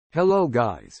Hello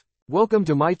guys. Welcome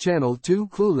to my channel Two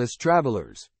Clueless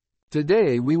Travelers.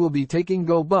 Today we will be taking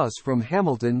Go bus from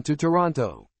Hamilton to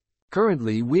Toronto.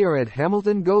 Currently we are at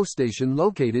Hamilton Go station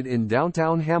located in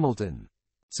downtown Hamilton.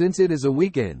 Since it is a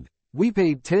weekend, we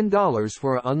paid $10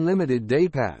 for an unlimited day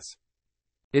pass.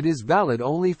 It is valid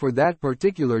only for that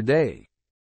particular day.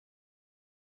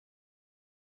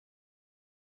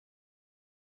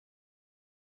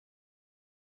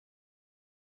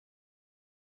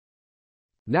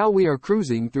 Now we are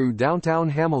cruising through downtown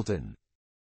Hamilton.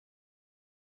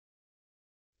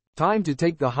 Time to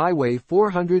take the Highway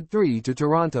 403 to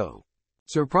Toronto.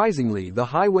 Surprisingly, the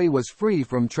highway was free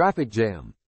from traffic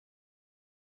jam.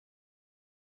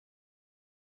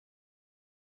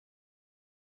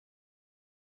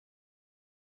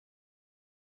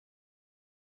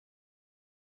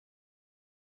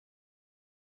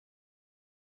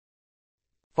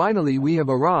 Finally, we have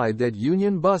arrived at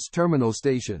Union Bus Terminal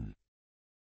Station.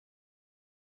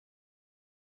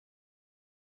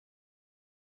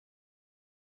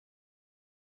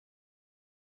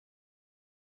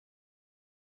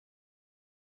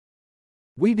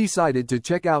 We decided to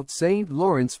check out St.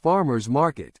 Lawrence Farmers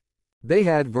Market. They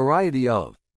had variety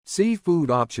of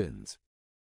seafood options.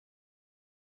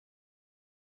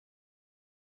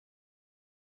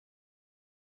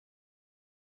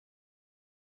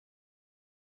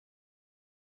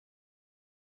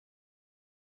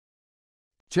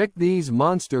 Check these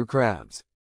monster crabs.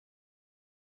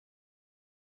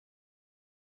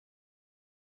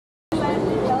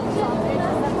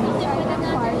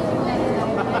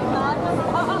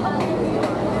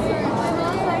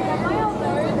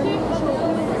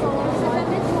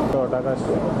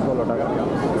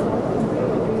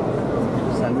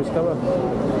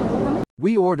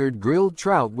 We ordered grilled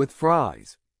trout with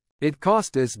fries. It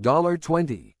cost us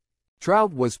 $1.20.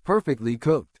 Trout was perfectly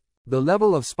cooked. The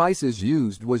level of spices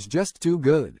used was just too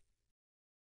good.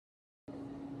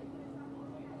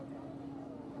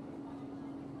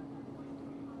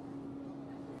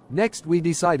 Next we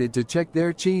decided to check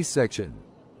their cheese section.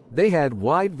 They had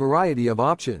wide variety of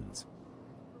options.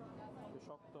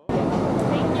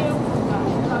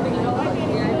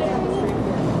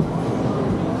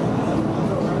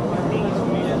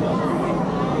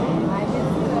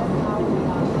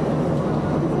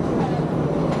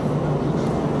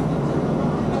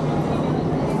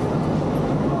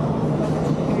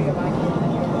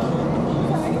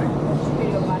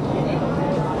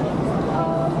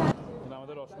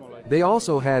 They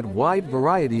also had wide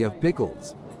variety of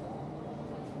pickles.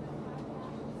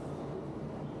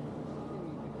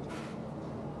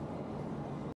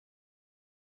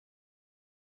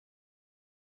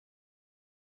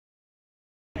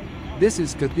 This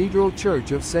is Cathedral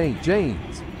Church of St.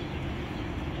 James.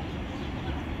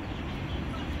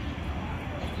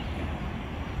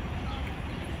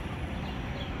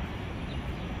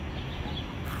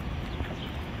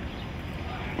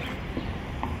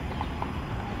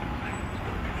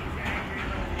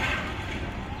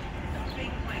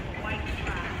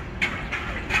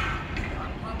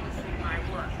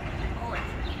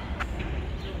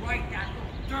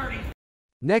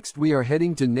 Next we are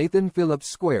heading to Nathan Phillips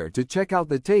Square to check out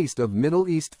the Taste of Middle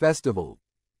East Festival.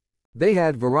 They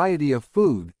had variety of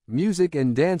food, music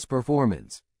and dance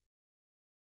performance.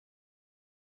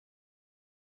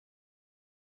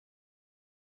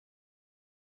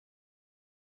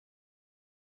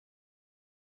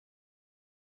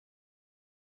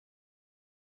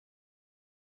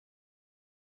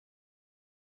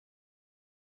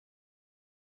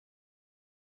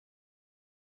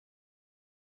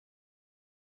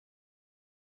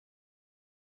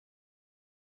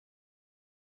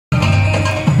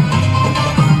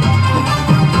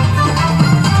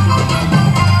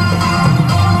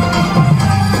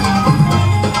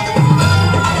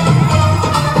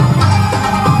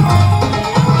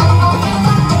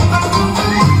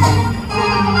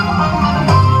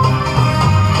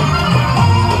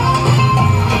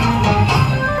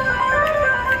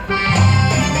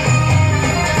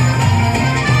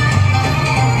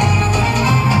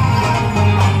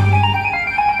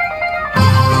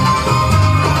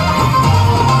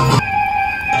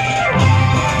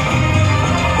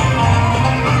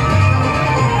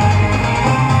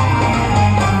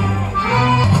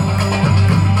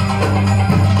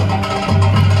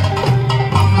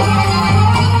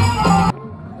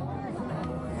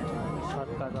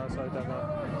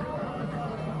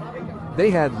 They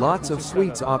had lots of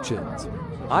sweets options.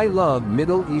 I love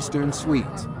Middle Eastern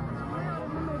sweets.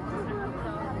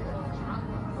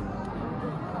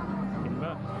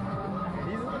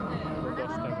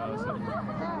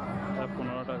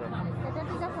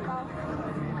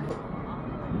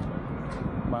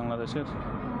 বাংলাদেশের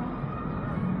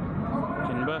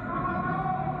কিনবা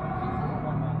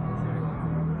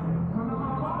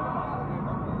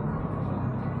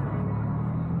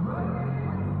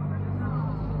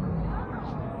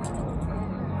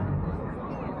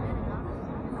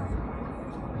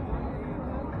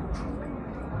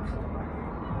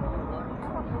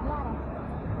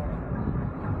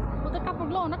ওদের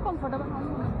কাপড়গুলো অনেক comfortable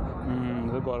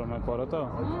গরমে পরে তো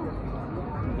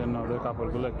ওদের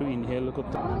কাপড়গুলো একটু ইনহেল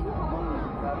করতে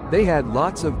They had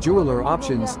lots of jeweler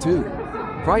options too.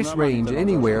 Price range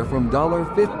anywhere from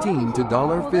 $15 to $50.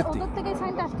 ওদের থেকে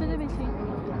সাইনটা আসছে যে বেশি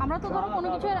আমরা তো ধরো কোনো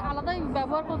কিছু আলাদাই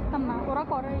ব্যবহার করতাম না ওরা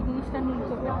করে এই জিনিসটা নিয়ে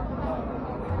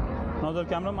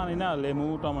ওদেরকে আমরা মানি না লেবু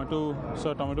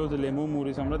টমেটো যে লেবু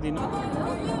মরিচ আমরা দিই না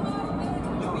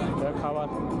খাবার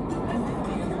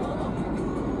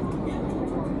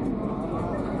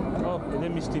ও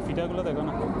এদের মিষ্টি পিঠাগুলো দেখো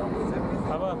না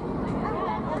খাবার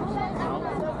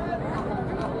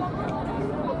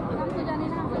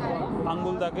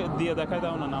আঙ্গুল দিয়ে দেখাই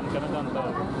দাও না নাম কেন জানতে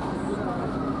হবে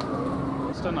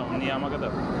নাও নিয়ে আমাকে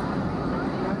দাও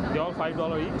They all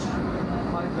 $5 each?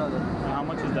 $5. And how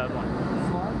much is that one? This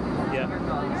one? Yeah,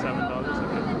 $7.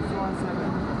 Okay.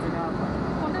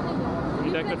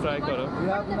 You'd like to try, Karo? We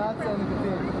have nuts and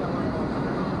potato.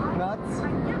 Nuts.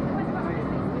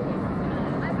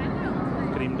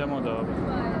 Cream ta moja hobe.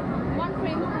 One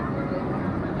cream.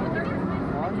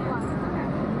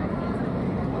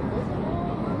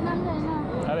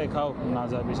 Are khao na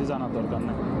ja beshi jana dorkar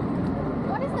nei.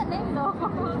 What is the name though?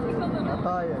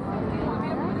 Attaya.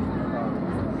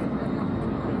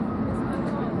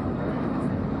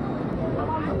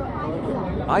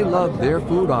 I love their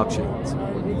food options.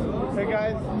 Hey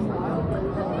guys.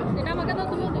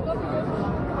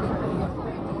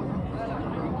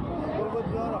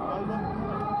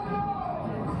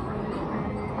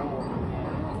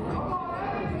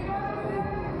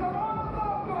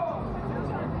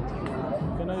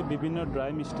 বিভিন্ন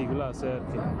dry মিষ্টিগুলো আছে আর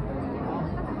কি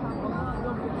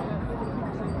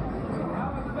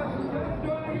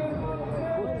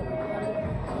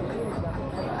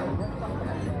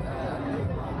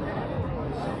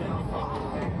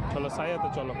চলো সায়াতে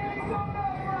চলো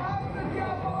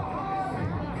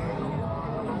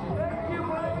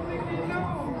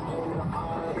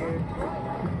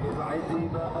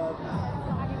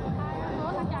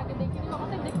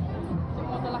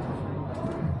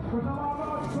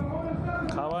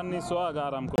খাবার নিছো আগে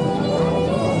আরাম করো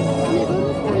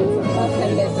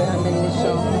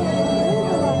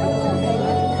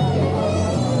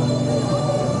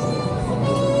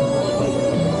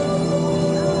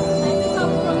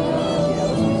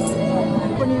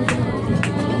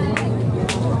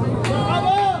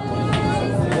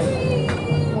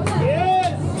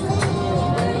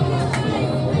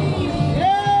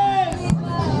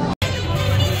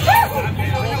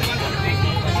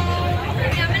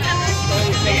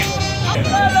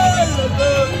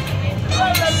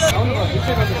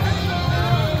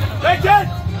Nathan!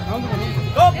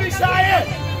 Don't be shy!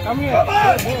 Come here! Come on!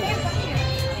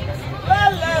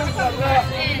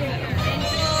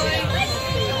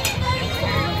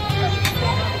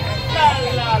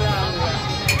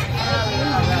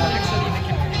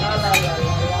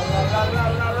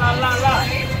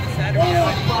 Oh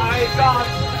my God!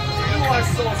 You are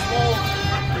so small!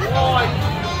 Why?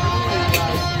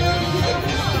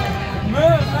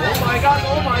 Oh my God!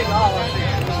 Oh my God!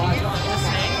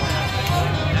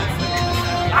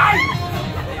 I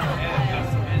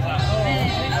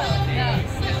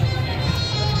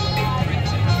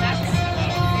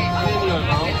don't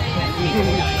know.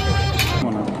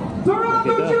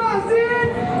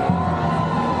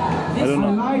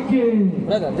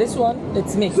 Brother, this one,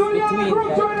 it's mixed between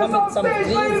come with some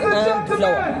trees and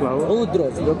flower. Wood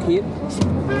rose, look here.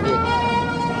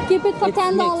 Keep it for It's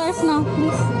 $10 now,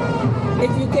 please.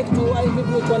 If you take two, I'll give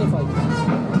you 25.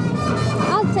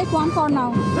 I'll take one for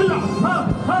now.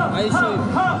 I show you.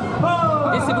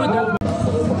 This is good.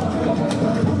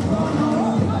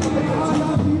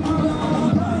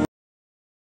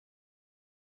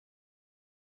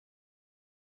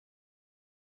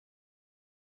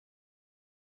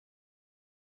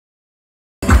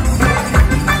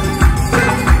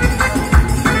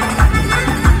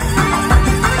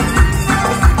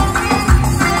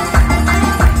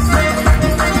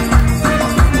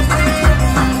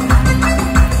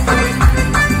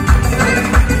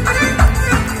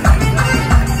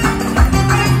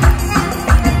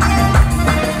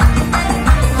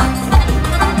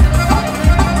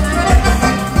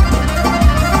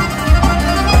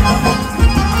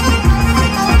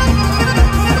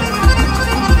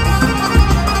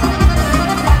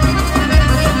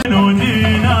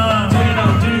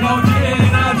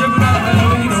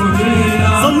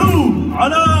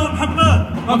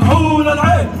 مكحول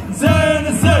العين زين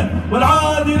الزين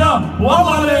والعادلة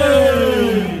والله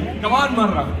عليك كمان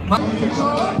مرة.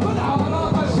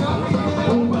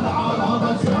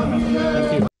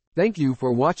 Thank you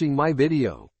for watching my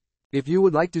video. If you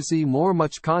would like to see more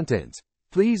much contents,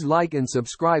 please like and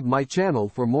subscribe my channel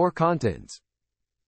for more contents.